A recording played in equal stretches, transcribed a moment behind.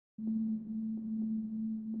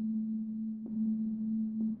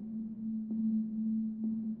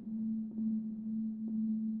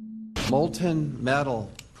Molten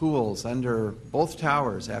metal pools under both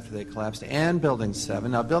towers after they collapsed, and Building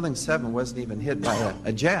 7. Now, Building 7 wasn't even hit by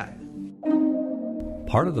a jet.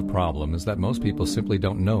 Part of the problem is that most people simply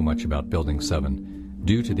don't know much about Building 7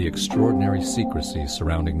 due to the extraordinary secrecy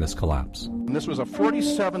surrounding this collapse. And this was a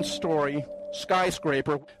 47-story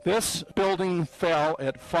skyscraper. This building fell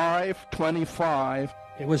at 5:25.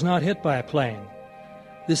 It was not hit by a plane.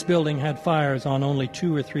 This building had fires on only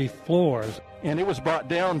 2 or 3 floors. And it was brought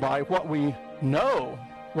down by what we know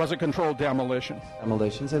was a controlled demolition.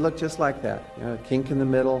 Demolitions, they look just like that. You know, a kink in the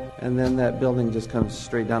middle, and then that building just comes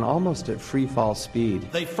straight down, almost at free fall speed.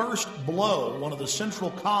 They first blow one of the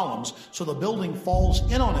central columns so the building falls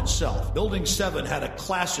in on itself. Building 7 had a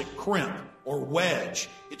classic crimp or wedge.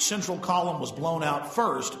 Its central column was blown out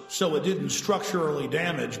first, so it didn't structurally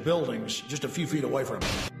damage buildings just a few feet away from it.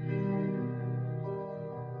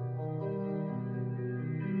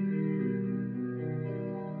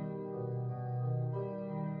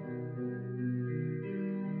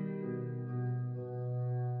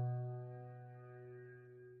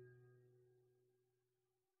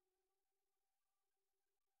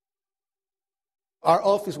 Our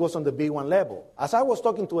office was on the B1 level. As I was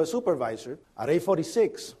talking to a supervisor at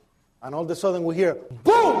 8:46, and all of a sudden we hear,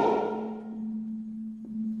 boom!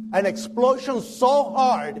 An explosion so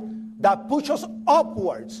hard that pushed us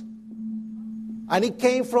upwards. And it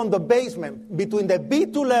came from the basement between the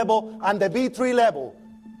B2 level and the B3 level.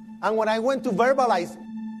 And when I went to verbalize,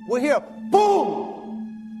 we hear,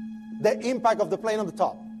 boom! The impact of the plane on the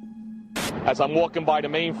top. As I'm walking by the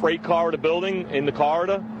main freight corridor building in the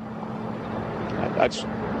corridor, that's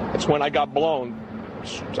when I got blown.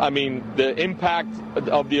 I mean, the impact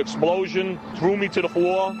of the explosion threw me to the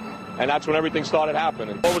floor, and that's when everything started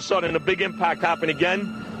happening. All of a sudden, a big impact happened again,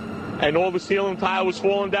 and all the ceiling tile was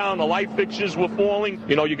falling down, the light fixtures were falling.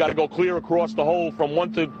 You know, you got to go clear across the whole from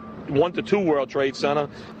 1 to 2 World Trade Center,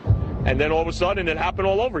 and then all of a sudden, it happened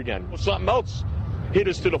all over again. Something else hit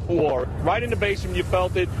us to the floor. Right in the basement, you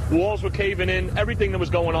felt it. Walls were caving in, everything that was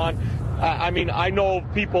going on. I mean, I know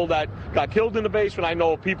of people that got killed in the basement. I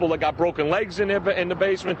know of people that got broken legs in the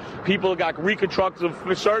basement. People that got reconstructive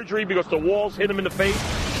surgery because the walls hit them in the face.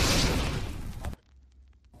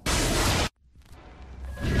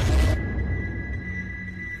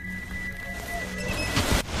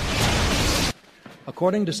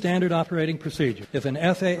 According to standard operating procedure, if an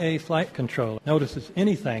FAA flight controller notices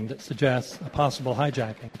anything that suggests a possible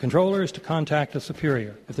hijacking, the controller is to contact a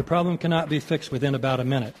superior. If the problem cannot be fixed within about a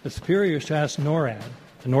minute, the superior is to ask NORAD,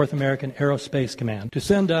 the North American Aerospace Command, to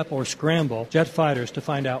send up or scramble jet fighters to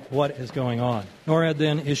find out what is going on. NORAD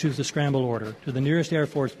then issues the scramble order to the nearest Air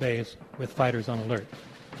Force base with fighters on alert.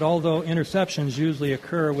 But although interceptions usually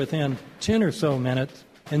occur within 10 or so minutes,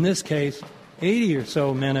 in this case, 80 or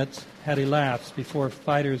so minutes had elapsed before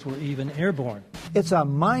fighters were even airborne. It's a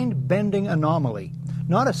mind-bending anomaly.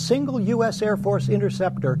 Not a single U.S. Air Force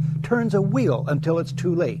interceptor turns a wheel until it's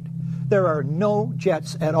too late. There are no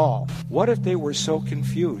jets at all. What if they were so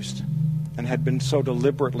confused and had been so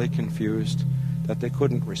deliberately confused that they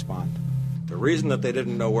couldn't respond? The reason that they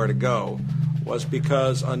didn't know where to go was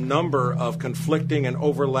because a number of conflicting and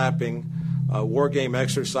overlapping war game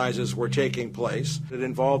exercises were taking place. It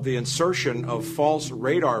involved the insertion of false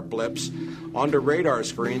radar blips onto radar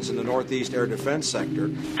screens in the Northeast Air Defense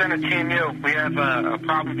Sector. Center Team U, we have a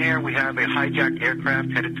problem here. We have a hijacked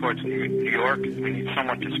aircraft headed towards New York. We need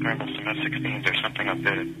someone to scramble some F-16s or something up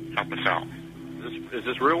there to help us out. Is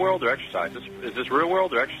this real world or exercise? Is this real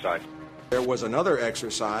world or exercise? There was another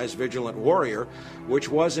exercise, Vigilant Warrior, which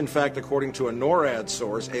was, in fact, according to a NORAD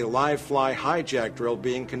source, a live-fly hijack drill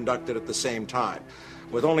being conducted at the same time.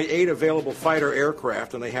 With only 8 available fighter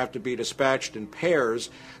aircraft, and they have to be dispatched in pairs,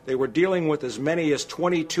 they were dealing with as many as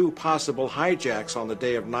 22 possible hijacks on the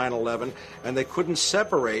day of 9/11, and they couldn't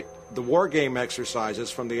separate the war game exercises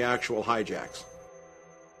from the actual hijacks.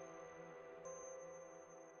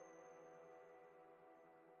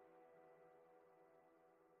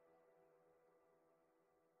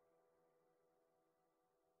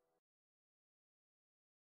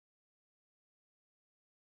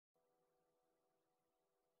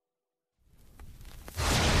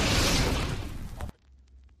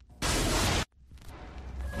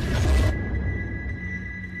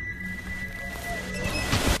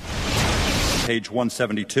 Page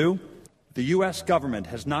 172. The U.S. government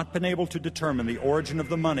has not been able to determine the origin of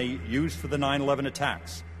the money used for the 9/11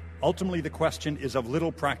 attacks. Ultimately, the question is of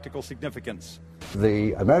little practical significance.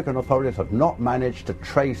 The American authorities have not managed to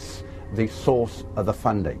trace the source of the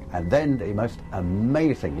funding. And then the most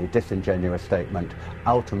amazingly disingenuous statement,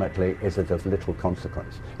 ultimately, is it of little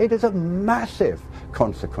consequence. It is of massive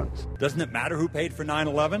consequence. Doesn't it matter who paid for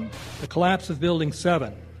 9/11? The collapse of Building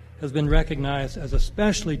 7 has been recognized as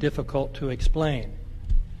especially difficult to explain.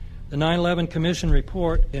 The 9/11 Commission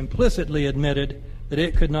report implicitly admitted that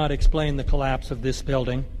it could not explain the collapse of this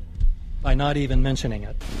building by not even mentioning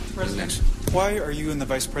it. President, why are you and the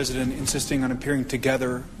Vice President insisting on appearing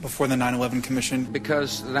together before the 9/11 Commission?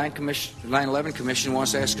 Because the 9/11 Commission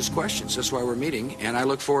wants to ask us questions. That's why we're meeting, and I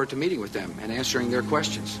look forward to meeting with them and answering their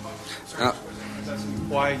questions.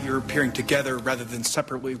 Why you're appearing together rather than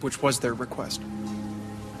separately, which was their request?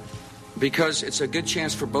 Because it's a good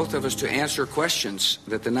chance for both of us to answer questions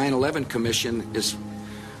that the 9/11 Commission is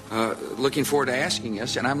looking forward to asking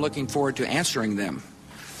us, and I'm looking forward to answering them.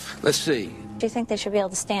 Let's see. Do you think they should be able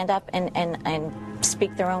to stand up and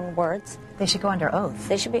speak their own words? They should go under oath.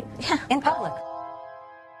 They should be, yeah, in public.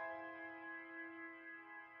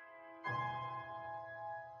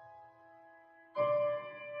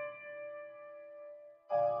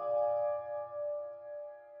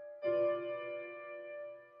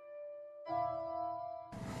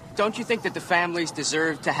 Don't you think that the families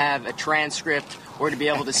deserve to have a transcript or to be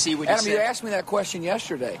able to see what you Adam, said? you asked me that question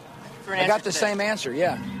yesterday. I got the same answer,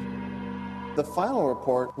 yeah. The final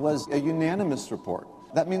report was a unanimous report.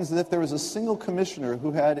 That means that if there was a single commissioner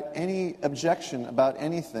who had any objection about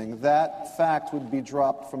anything, that fact would be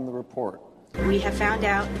dropped from the report. We have found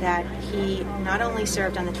out that he not only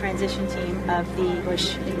served on the transition team of the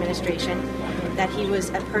Bush administration, that he was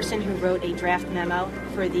a person who wrote a draft memo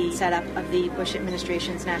for the setup of the Bush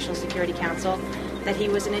administration's National Security Council, that he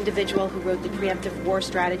was an individual who wrote the preemptive war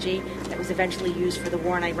strategy that was eventually used for the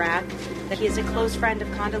war in Iraq, that he is a close friend of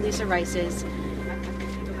Condoleezza Rice's.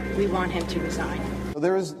 We want him to resign.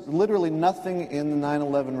 There is literally nothing in the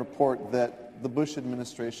 9/11 report that the Bush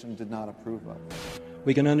administration did not approve of.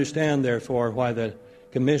 We can understand, therefore, why the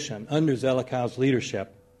Commission, under Zelikow's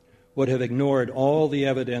leadership, would have ignored all the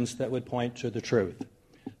evidence that would point to the truth,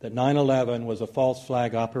 that 9/11 was a false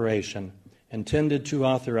flag operation intended to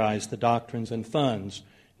authorize the doctrines and funds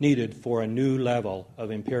needed for a new level of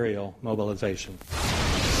imperial mobilization.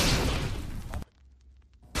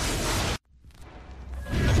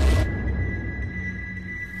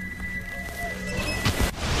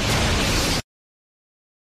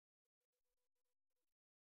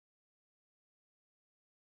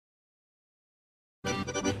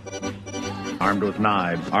 Armed with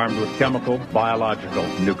knives, armed with chemical, biological,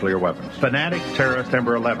 nuclear weapons. Fanatics, terrorists,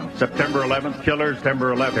 September 11th. September 11th, killers,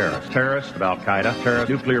 September 11th, terrorists. Terrorists, Al-Qaeda, terrorists,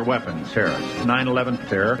 nuclear weapons, terrorists. 9/11,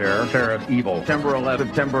 terror, terrorist, evil. September 11th,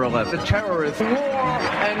 September 11th. The terrorists, war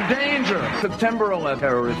and danger. September 11th,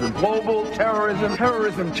 terrorism, global terrorism,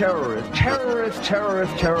 terrorism, terrorists. Terrorists,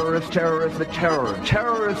 terrorists, terrorists, terrorists, the terror.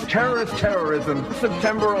 Terrorists, terrorist, terrorism.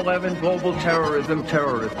 September 11th, global terrorism,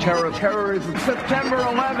 terrorists. Terrorism. September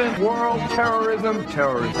 11th, world terrorism,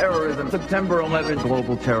 terrorism. September 11th,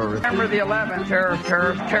 global terrorism. September the 11th,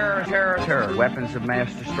 terror. Weapons of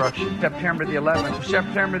mass destruction. September the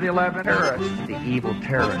 11th, terrorists. The evil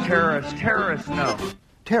terrorists, no.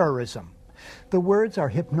 Terrorism. The words are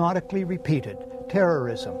hypnotically repeated.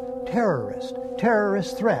 Terrorism, terrorist,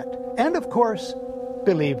 terrorist threat, and of course,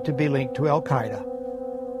 believed to be linked to Al-Qaeda.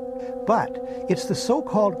 But it's the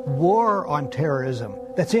so-called war on terrorism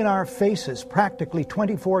that's in our faces practically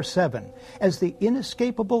 24/7 as the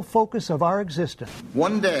inescapable focus of our existence.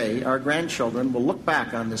 One day, our grandchildren will look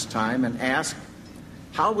back on this time and ask,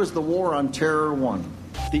 how was the war on terror won?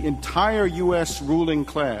 The entire U.S. ruling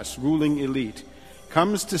class, ruling elite,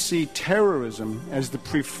 comes to see terrorism as the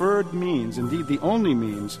preferred means, indeed the only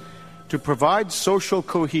means, to provide social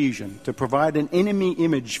cohesion, to provide an enemy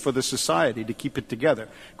image for the society to keep it together.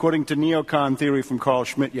 According to neocon theory from Carl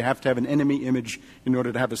Schmitt, you have to have an enemy image in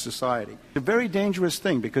order to have a society. It's a very dangerous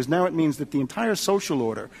thing because now it means that the entire social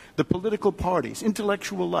order, the political parties,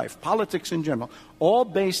 intellectual life, politics in general, all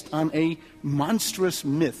based on a monstrous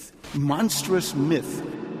myth